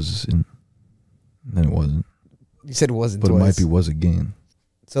it was, and then it wasn't. You said it wasn't But twice. it might be was again.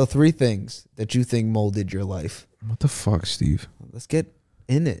 So 3 things that you think molded your life. What the fuck, Steve? Let's get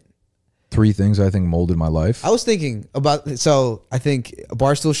in it. 3 things I think molded my life. I was thinking about, so I think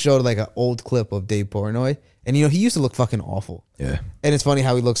Barstool showed like an old clip of Dave Portnoy. And you know, he used to look fucking awful. Yeah. And it's funny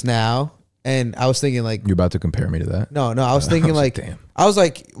how he looks now. And I was thinking like, You're about to compare me to that? no, I was thinking like, damn. I was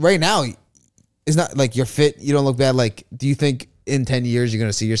like, right now, it's not like you're fit. You don't look bad. Like, do you think in 10 years you're going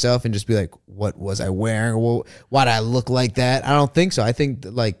to see yourself and just be like, what was I wearing? Why did I look like that? I don't think so. I think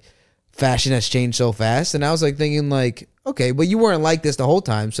that, like, fashion has changed so fast. And I was like thinking like, okay, but you weren't like this the whole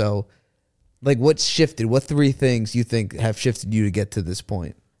time. So like what's shifted? What 3 things you think have shifted you to get to this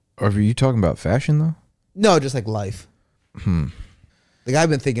point? Are you talking about fashion though? No, just like life. Like I've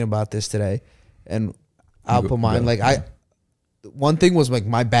been thinking about this today and I'll put mine. Like one thing was like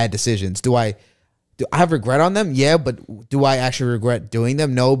my bad decisions. Do I have regret on them? Yeah, but do I actually regret doing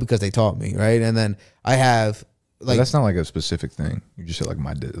them? No, because they taught me, right? And then I have like, that's not like a specific thing. You just said like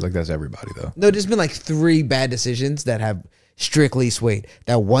like that's everybody though. no, there's been like 3 bad decisions that have strictly swayed.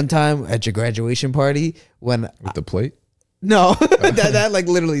 That one time at your graduation party when With the plate? no, that like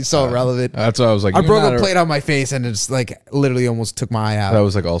literally is so irrelevant. That's why I was like, I you're broke not a plate on my face and it's like literally almost took my eye out. That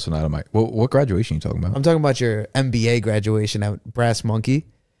was like also not on my. What graduation are you talking about? I'm talking about your MBA graduation at Brass Monkey.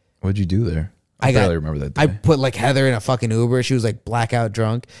 What'd you do there? I barely remember that day. I put like Heather in a fucking Uber. She was like blackout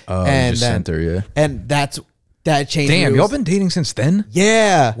drunk. Oh, and just then, sent her, yeah. And that changed. Damn, y'all been dating since then?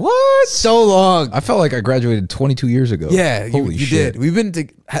 Yeah. What? So long. I felt like I graduated 22 years ago. Yeah, Holy you shit. did. We've been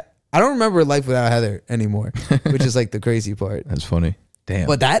I don't remember life without Heather anymore, which is like the crazy part. That's funny. Damn.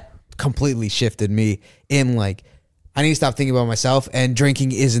 But that completely shifted me in like, I need to stop thinking about myself, and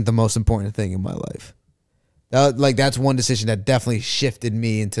drinking isn't the most important thing in my life. That's one decision that definitely shifted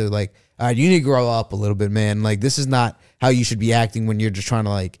me into like, all right, you need to grow up a little bit, man. Like this is not how you should be acting when you're just trying to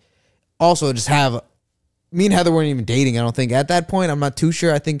like, also just have, me and Heather weren't even dating. I don't think at that point, I'm not too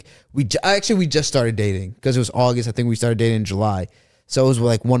sure. I think we just started dating because it was August. I think we started dating in July. So it was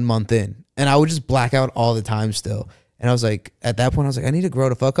like 1 month in, and I would just black out all the time still. And I was like, at that point, I was like, I need to grow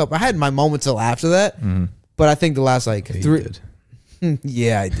the fuck up. I had my moments till after that, but I think the last like 3.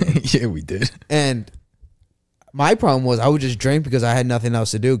 Yeah, I did. Yeah, we did. And my problem was I would just drink because I had nothing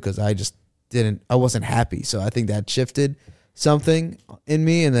else to do because I wasn't happy. So I think that shifted something in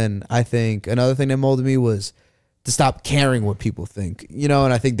me. And then I think another thing that molded me was to stop caring what people think, you know,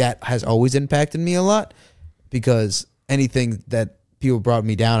 and I think that has always impacted me a lot because anything that people brought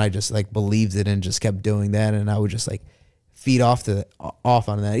me down, I just like believed it and just kept doing that. And I would just like feed off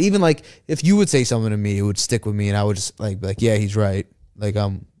on that. Even like if you would say something to me, it would stick with me and I would just like be like, yeah, he's right. Like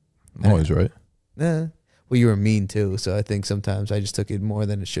I'm always right. Well, you were mean too, so I think sometimes I just took it more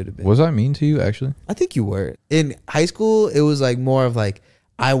than it should have been. Was I mean to you actually? I think you were. In high school, it was like more of like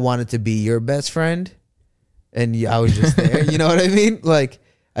I wanted to be your best friend, and I was just there. You know what I mean? Like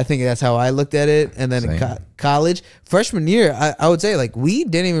I think that's how I looked at it. And then in college, freshman year, I would say like we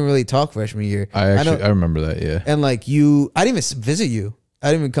didn't even really talk freshman year. I remember that, yeah. And like I didn't even visit you.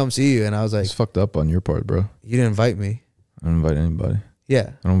 I didn't even come see you. And I was like, it's fucked up on your part, bro. You didn't invite me. I don't invite anybody.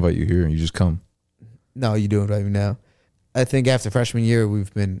 Yeah. I don't invite you here. You just come. No, you do invite me now. I think after freshman year,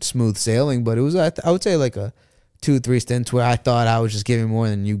 we've been smooth sailing, but it was, I would say like a 2-3 stints where I thought I was just giving more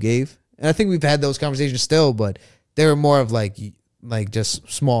than you gave. And I think we've had those conversations still, but they were more of like just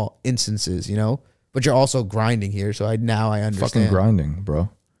small instances, you know. But you're also grinding here, so now I understand. Fucking grinding, bro.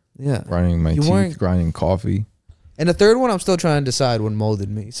 Yeah, grinding my teeth, grinding coffee. And the third one, I'm still trying to decide what molded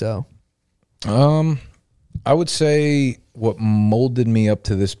me. So, I would say what molded me up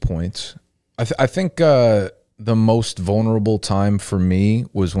to this point. I think the most vulnerable time for me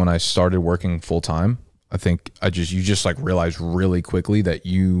was when I started working full time. I think you just like realize really quickly that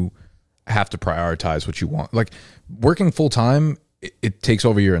you have to prioritize what you want. Like working full time, it takes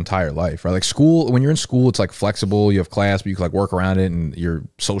over your entire life, right? Like school, when you're in school, it's like flexible. You have class, but you can like work around it, and you're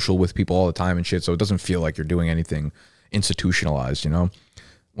social with people all the time and shit. So it doesn't feel like you're doing anything institutionalized, you know?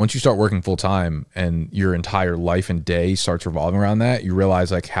 Once you start working full time and your entire life and day starts revolving around that, you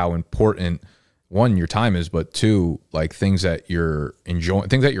realize like how important, one, your time is, but two, like things that you're enjoying,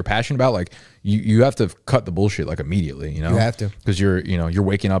 things that you're passionate about. Like you have to cut the bullshit like immediately, you know? You have to. Because you're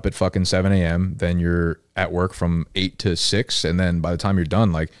waking up at fucking 7 a.m., then you're at work from 8 to 6. And then by the time you're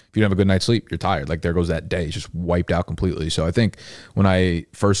done, like if you don't have a good night's sleep, you're tired. Like there goes that day. It's just wiped out completely. So I think when I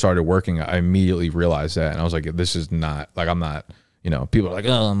first started working, I immediately realized that. And I was like, this is not, like I'm not, you know, people are like,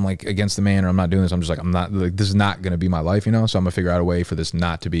 oh, I'm like against the man, or I'm not doing this. I'm just like, I'm not, like, this is not going to be my life, you know? So I'm going to figure out a way for this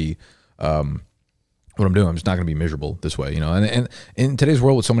not to be, what I'm doing. I'm just not going to be miserable this way, you know? And in today's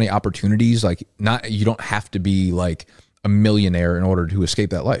world with so many opportunities, like you don't have to be like a millionaire in order to escape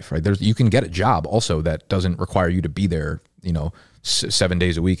that life, right? You can get a job also that doesn't require you to be there, you know, 7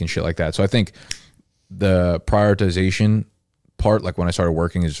 days a week and shit like that. So I think the prioritization part, like when I started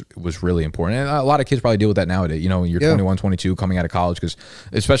working, was really important. And a lot of kids probably deal with that nowadays. You know, you're 21, 22 coming out of college, because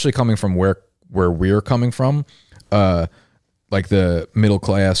especially coming from where we're coming from, like the middle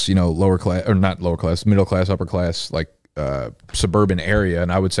class, you know, lower class, or not lower class, middle class, upper class, like suburban area.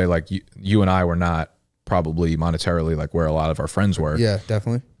 And I would say like you and I were not probably monetarily like where a lot of our friends were. Yeah,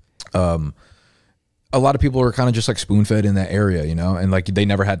 definitely. A lot of people were kind of just like spoon fed in that area, you know, and like they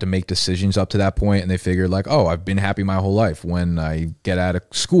never had to make decisions up to that point, and they figured like, oh, I've been happy my whole life. When I get out of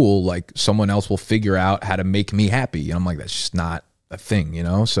school, like someone else will figure out how to make me happy. And I'm like, that's just not a thing, you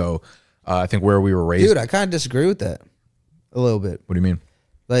know? So I think where we were raised. Dude, I kind of disagree with that a little bit. What do you mean?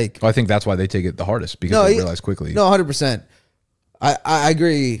 Like, well, I think that's why they take it the hardest, because they realize quickly. No, 100%. I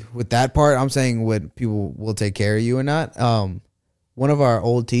agree with that part. I'm saying when people will take care of you or not. One of our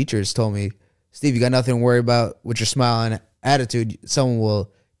old teachers told me, Steve, you got nothing to worry about with your smile and attitude. Someone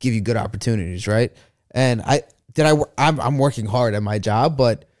will give you good opportunities, right? And I'm working hard at my job,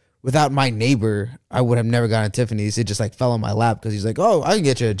 but without my neighbor, I would have never gotten Tiffany's. It just like fell on my lap because he's like, oh, I can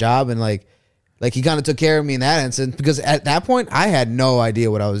get you a job. And like he kind of took care of me in that instance, because at that point I had no idea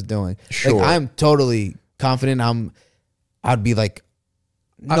what I was doing. Sure. Like, I'm totally confident. I'd be like,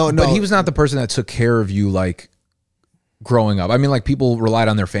 no. But he was not the person that took care of you like growing up. I mean, like people relied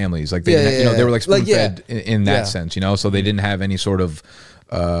on their families. Like they, you know, they were like spoon fed in that sense, you know. So they didn't have any sort of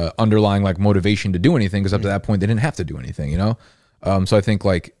underlying like motivation to do anything, because up to that point they didn't have to do anything, you know. So I think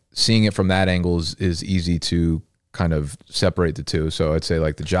like seeing it from that angle is easy to kind of separate the two. So I'd say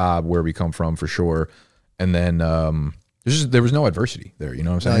like the job, where we come from for sure, and then there was no adversity there, you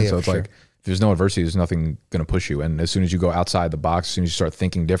know what I'm saying? So it's like if there's no adversity, there's nothing gonna push you. And as soon as you go outside the box, as soon as you start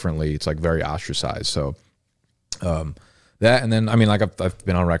thinking differently, it's like very ostracized. So that, and then I mean, like I've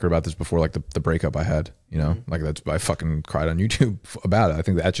been on record about this before, like the breakup I had, you know, like I fucking cried on YouTube about it. I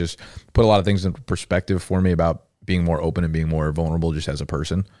think that just put a lot of things in perspective for me about being more open and being more vulnerable just as a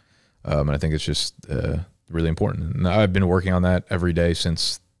person. And I think it's just really important. And I've been working on that every day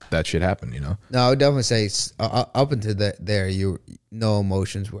since that shit happened, you know? No, I would definitely say up until no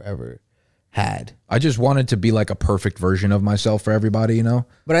emotions were ever had. I just wanted to be like a perfect version of myself for everybody, you know?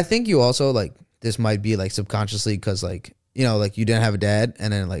 But I think you also like, this might be like subconsciously, because like, you know, like you didn't have a dad,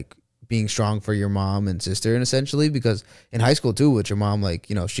 and then like being strong for your mom and sister, and essentially because in high school too, with your mom, like,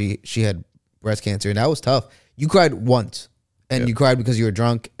 you know, she had breast cancer, and that was tough. You cried once, and you cried because you were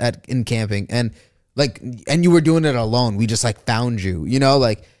drunk in camping, and you were doing it alone. We just like found you, you know,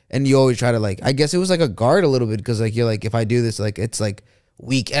 like, and you always try to like, I guess it was like a guard a little bit, because like you're like, if I do this, like it's like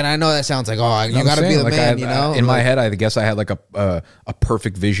weak. And I know that sounds like, oh, you I'm got to be saying, the like, man, you know? In my head, I guess I had like a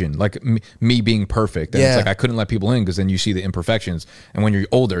perfect vision, like me being perfect. And it's like I couldn't let people in because then you see the imperfections. And when you're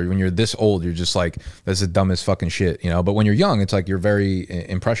older, when you're this old, you're just like, that's the dumbest fucking shit, you know? But when you're young, it's like you're very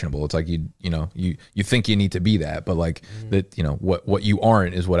impressionable. It's like you think you need to be that, but like that, you know, what you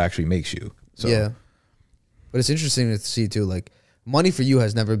aren't is what actually makes you. So. Yeah. But it's interesting to see too, like money for you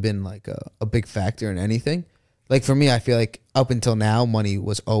has never been like a big factor in anything. Like for me, I feel like up until now, money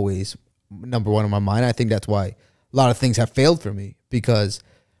was always number one in my mind. I think that's why a lot of things have failed for me, because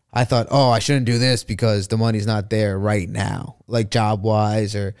I thought, oh, I shouldn't do this because the money's not there right now, like job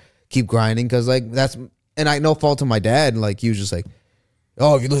wise, or keep grinding. Cause like that's, and I no fault to my dad. Like he was just like,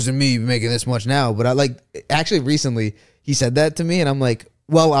 oh, if you listen to me, you're making this much now. But I like actually recently he said that to me and I'm like,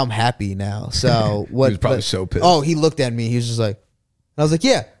 well, I'm happy now. So what? He was probably so pissed. Oh, he looked at me. He was just like, I was like,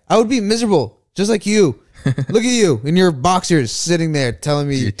 yeah, I would be miserable just like you. Look at you in your boxers sitting there telling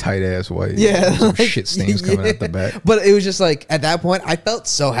me your tight ass white. Yeah. Some shit stains coming out the back. But it was just like, at that point, I felt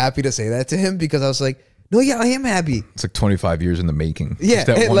so happy to say that to him because I was like, no, yeah, I am happy. It's like 25 years in the making. Yeah. Just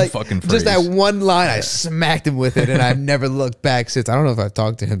that one like, fucking phrase. Just that one line, I smacked him with it and I've never looked back since. I don't know if I've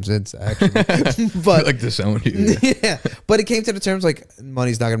talked to him since, actually. But like disowned you. Yeah. But it came to the terms like,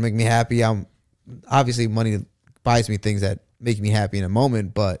 money's not going to make me happy. Obviously, money buys me things that make me happy in a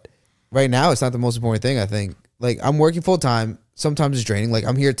moment. But right now, it's not the most important thing, I think. Like, I'm working full time. Sometimes it's draining. Like,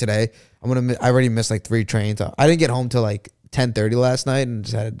 I'm here today. I already missed like 3 trains. I didn't get home till like 10:30 last night and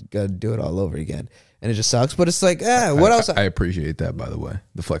just had to do it all over again. And it just sucks. But it's like, what else? I appreciate that, by the way.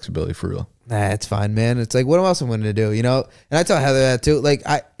 The flexibility for real. Nah, it's fine, man. It's like, what else I'm going to do, you know? And I tell Heather that too. Like,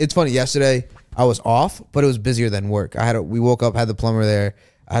 it's funny. Yesterday, I was off, but it was busier than work. We woke up, had the plumber there.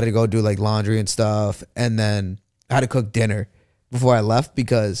 I had to go do like laundry and stuff. And then I had to cook dinner before I left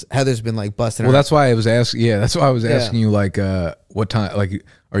because Heather's been like busting. Well, that's why I was asking. Yeah, that's why I was asking you like, what time? Like,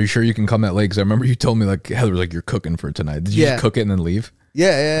 are you sure you can come that late? Because I remember you told me like Heather was like, you're cooking for tonight. Did you just cook it and then leave?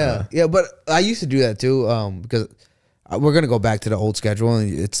 Yeah. But I used to do that too, because we're gonna go back to the old schedule,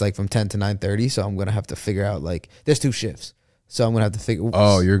 and it's like from 10 to 9:30. So I'm gonna have to figure out like there's 2 shifts, so I'm gonna have to figure.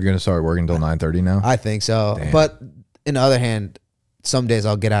 Oh, you're gonna start working until 9:30 now? I think so. Damn. But in the other hand, some days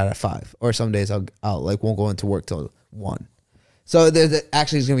I'll get out at 5, or some days I'll like won't go into work till 1. So there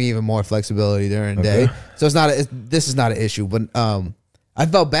actually is gonna be even more flexibility during the day. So this is not an issue. But I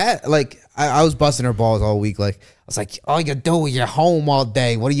felt bad. Like I was busting her balls all week. Like I was like, all you do is you're home all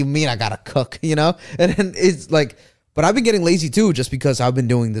day. What do you mean I gotta cook? You know? And then it's like, but I've been getting lazy too, just because I've been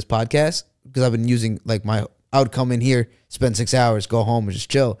doing this podcast, because I've been using like I would come in here, spend 6 hours, go home and just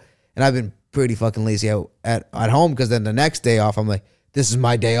chill. And I've been pretty fucking lazy at home, because then the next day off, I'm like, this is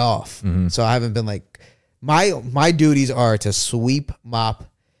my day off. So I haven't been like, my duties are to sweep, mop,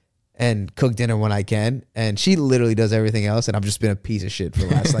 and cook dinner when I can, and she literally does everything else, and I've just been a piece of shit for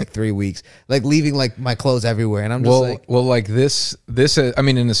the last like 3 weeks, like leaving like my clothes everywhere, and I'm just like this I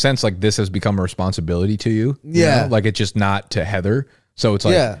mean, in a sense, like this has become a responsibility to you. Yeah, you know? Like it's just not to Heather, so it's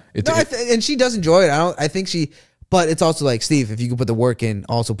like and she does enjoy it. I think she. But it's also like, Steve, if you can put the work in,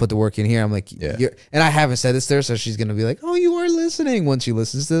 also put the work in here. I'm like, and I haven't said this to her, so she's going to be like, oh, you are listening once she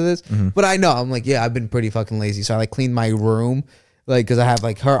listens to this. But I know, I'm like, yeah, I've been pretty fucking lazy. So I like cleaned my room, like, because I have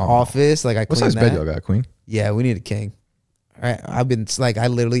like her office. Like, I cleaned that. What size bed y'all got, Queen? Yeah, we need a king. All right, I've been, like, I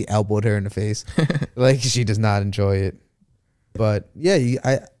literally elbowed her in the face. Like, she does not enjoy it. But yeah,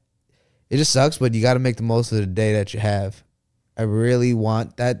 it just sucks, but you got to make the most of the day that you have. I really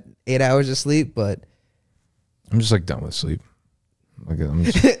want that 8 hours of sleep, but I'm just like done with sleep. Like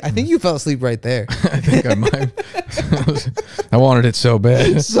I think you fell asleep right there. I think I might. I wanted it so bad.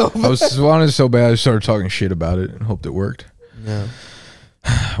 I wanted it so bad. I started talking shit about it and hoped it worked. Yeah.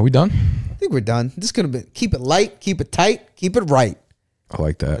 Are we done? I think we're done. This is gonna be keep it light, keep it tight, keep it right. I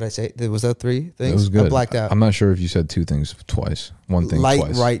like that. Did I say? Was that 3 things? That was good. I blacked out. I'm not sure if you said 2 things twice. One thing light,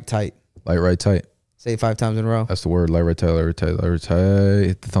 twice. right, tight. Light, right, tight. Say it 5 times in a row. That's the word. Light, right, tight, light, right, tight, light, right, tight.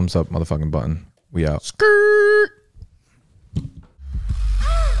 Hit the thumbs up motherfucking button. We out. Skirt.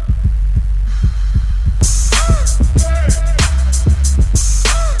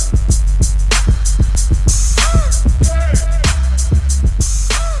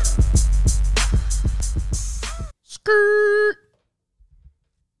 Skirt.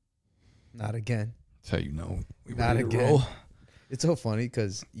 Not again. That's how you know. We Not ready to again. roll. It's so funny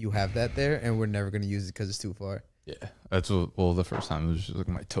because you have that there, and we're never gonna use it because it's too far. Yeah, that's what, well, the first time it was just like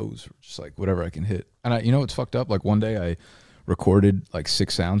my toes were just like whatever I can hit. And you know what's fucked up? Like one day I recorded like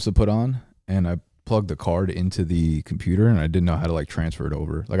 6 sounds to put on, and I plugged the card into the computer, and I didn't know how to like transfer it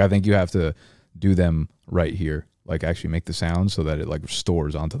over. Like I think you have to do them right here, like actually make the sound so that it like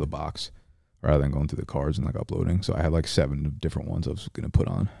stores onto the box, rather than going through the cards and like uploading. So I had like 7 different ones I was gonna put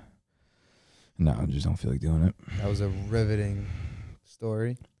on. No, I just don't feel like doing it. That was a riveting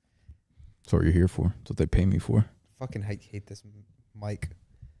story. That's what you're here for. That's what they pay me for. Fucking hate this mic.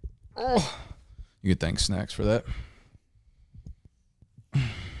 Oh, you could thank Snacks for that.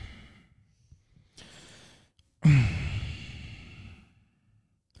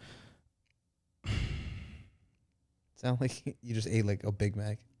 Sound like you just ate like a Big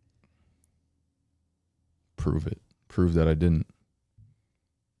Mac. Prove it. Prove that I didn't.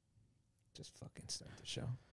 Just fucking start the show.